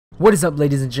What is up,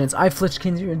 ladies and gents?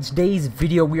 IFlushKittens here. In today's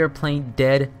video, we are playing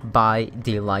Dead by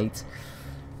Daylight.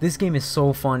 This game is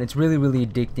so fun. It's really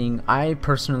addicting. I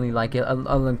personally like it.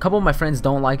 A couple of my friends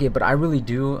don't like it, but I really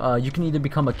do. You can either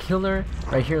become a killer.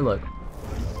 Right here, look.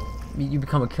 You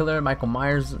become a killer, Michael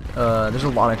Myers. There's a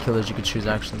lot of killers you could choose,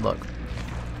 actually. Look.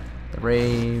 The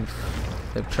Rave,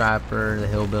 the Trapper, the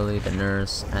Hillbilly, the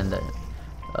Nurse, and the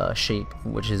Shape,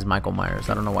 which is Michael Myers.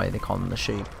 I don't know why they call him the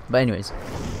Shape, but anyways,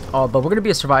 but we're gonna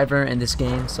be a survivor in this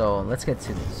game, so let's get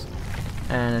to this.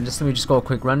 And let me just go a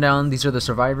quick rundown. These are the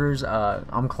survivors.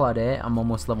 I'm Claudette. I'm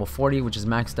almost level 40, which is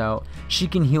maxed out. She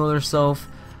can heal herself.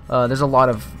 There's a lot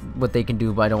of what they can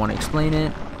do, but I don't want to explain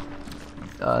it.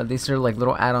 These are like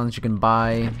little add-ons you can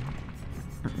buy.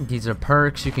 These are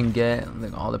perks you can get,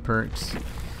 like all the perks.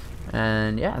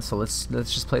 And yeah, so let's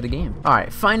just play the game.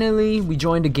 Alright, finally we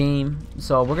joined a game,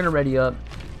 so we're gonna ready up.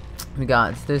 We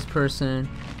got this person,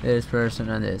 and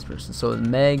this person. So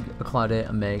Meg, a Claudette,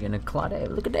 a Meg, and a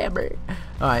Claudette. Look at that bird.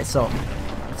 Alright, so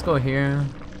let's go here.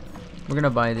 We're gonna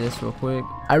buy this real quick.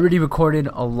 I already recorded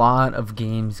a lot of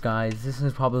games, guys. This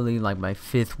is probably like my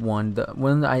 5th one. The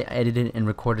one that I edited and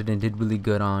recorded and did really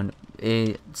good on,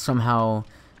 it somehow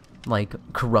like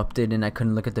corrupted and I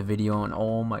couldn't look at the video, and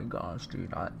oh my gosh,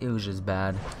 dude, it was just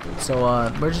bad.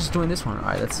 So we're just doing this one. All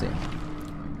right, let's see.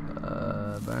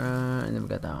 And then we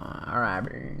got that one. All right,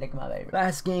 look at my baby.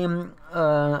 Last game,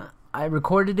 I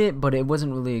recorded it, but it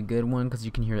wasn't really a good one because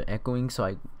you can hear it echoing, so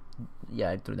I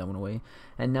threw that one away.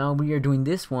 And now we are doing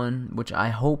this one, which I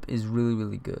hope is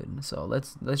really good. So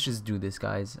let's just do this,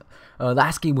 guys.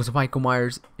 Last game was Michael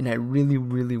Myers, and I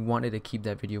really wanted to keep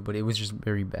that video, but it was just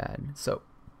very bad. So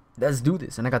let's do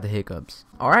this, and I got the hiccups.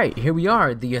 Alright, here we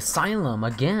are, the asylum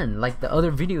again, like the other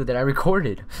video that I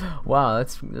recorded. Wow,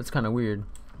 that's kind of weird.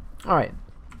 Alright.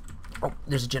 Oh,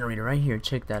 there's a generator right here.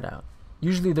 Check that out.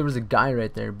 Usually there was a guy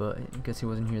right there, but I guess he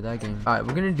wasn't here that game. Alright,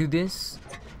 we're gonna do this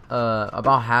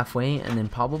about halfway and then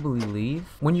probably leave.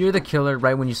 When you're the killer,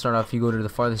 right when you start off, you go to the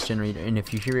farthest generator, and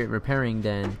if you hear it repairing,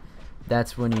 then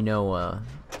that's when you know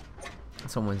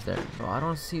someone's there. Oh, I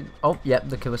don't see. Oh, yep,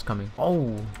 the killer's coming.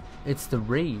 Oh, it's the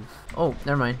Rave. Oh,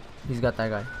 never mind. He's got that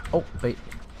guy. Oh, wait.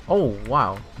 Oh,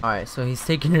 wow. Alright, so he's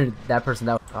taking that person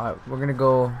out. Alright, we're gonna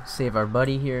go save our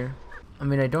buddy here. I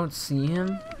mean, I don't see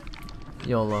him.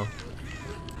 YOLO.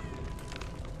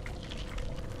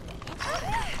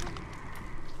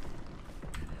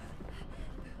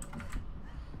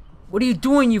 What are you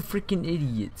doing, you freaking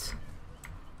idiots?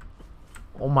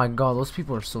 Oh my god, those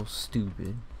people are so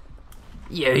stupid.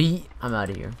 Yeah, I'm out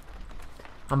of here.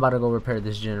 I'm about to go repair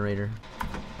this generator.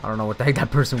 I don't know what the heck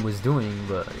that person was doing,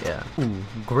 but yeah. Ooh,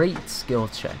 great skill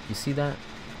check. You see that?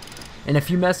 And if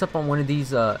you mess up on one of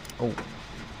these, oh.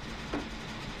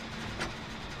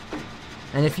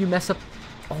 And if you mess up,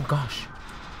 oh gosh,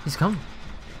 he's coming.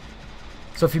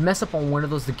 So if you mess up on one of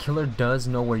those, the killer does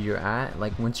know where you're at.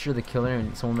 Like once you're the killer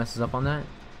and someone messes up on that.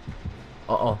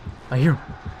 Uh-oh, I hear him.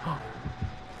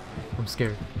 I'm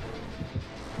scared.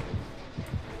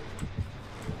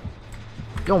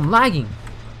 Yo, I'm lagging.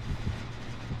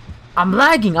 I'm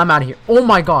out of here. Oh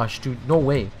my gosh, dude, no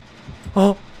way.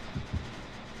 Oh,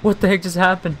 what the heck just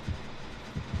happened?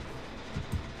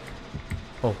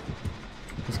 Oh,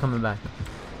 he's coming back.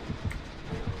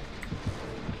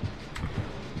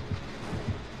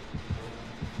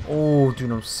 Oh,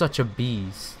 dude, I'm such a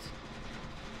beast.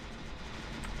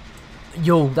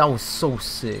 Yo, that was so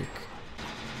sick.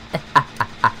 Woo,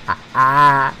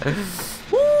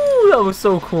 that was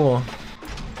so cool.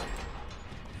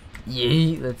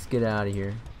 Yeah, let's get out of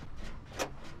here.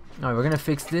 Alright, we're gonna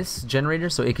fix this generator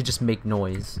so it could just make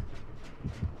noise.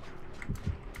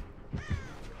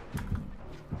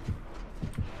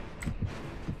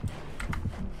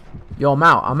 Yo, I'm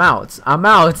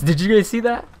out. Did you guys see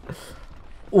that?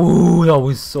 Ooh, that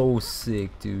was so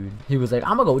sick, dude. He was like,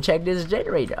 I'm gonna go check this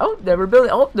generator. Oh, they're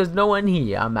rebuilding. Oh, there's no one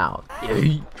here. I'm out.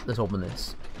 Yeah. Let's open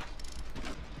this.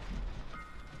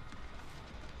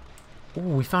 Oh,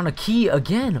 we found a key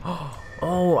again.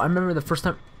 Oh, I remember the first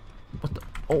time. What the?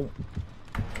 Oh.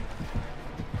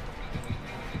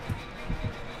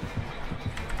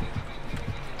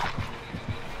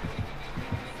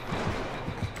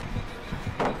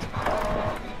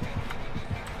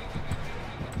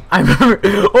 I remember.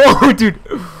 Oh, dude.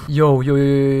 Yo,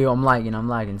 I'm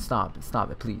lagging. Stop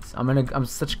it, please. I'm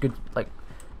such a good, like,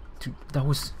 dude. That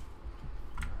was.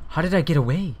 How did I get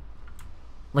away?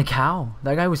 Like how?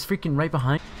 That guy was freaking right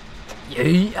behind.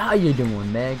 Yeah, how you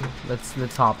doing, Meg?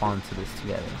 Let's hop onto this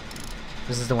together.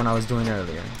 This is the one I was doing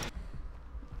earlier.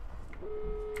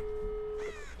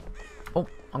 Oh,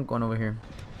 I'm going over here.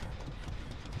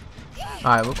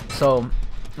 Alright, so I'm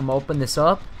gonna open this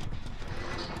up.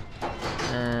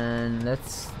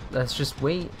 let's just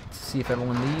wait to see if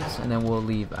everyone leaves, and then we'll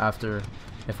leave after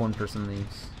if one person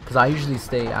leaves. Because I usually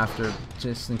stay after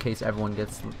just in case everyone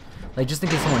gets, like, just in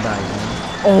case someone dies, you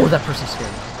know? Oh, that person's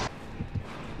scared.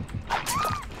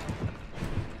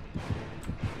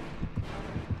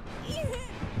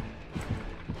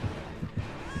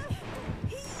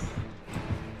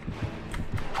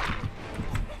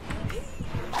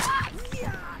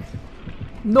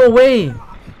 No way!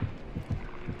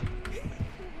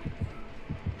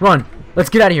 Run! Let's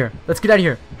get out of here! Let's get out of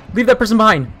here! Leave that person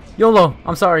behind! YOLO!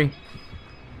 I'm sorry.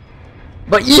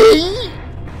 But yee!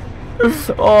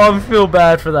 Oh, I feel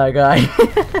bad for that guy.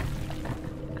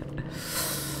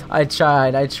 I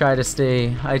tried to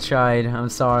stay. I tried. I'm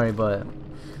sorry, but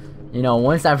you know,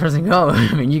 once that person goes,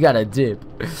 I mean, you gotta dip.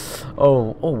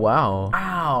 Oh wow.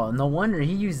 Wow, no wonder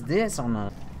he used this on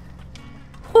the.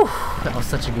 Whew, that was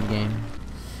such a good game.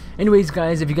 Anyways,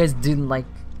 guys, if you guys did like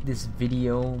this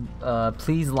video,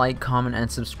 please like, comment, and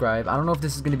subscribe. I don't know if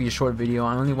this is gonna be a short video.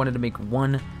 I only wanted to make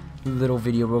one little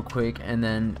video real quick, and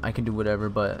then I can do whatever.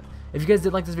 But if you guys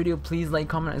did like this video, please like,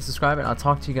 comment, and subscribe, and I'll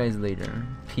talk to you guys later.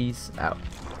 Peace out.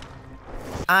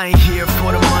 I ain't here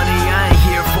for the money, I ain't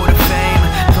here for the fame.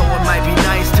 Though it might be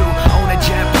nice to own a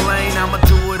jet plane, I'ma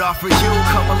do it all for you.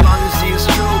 Come along and see it's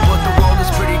true.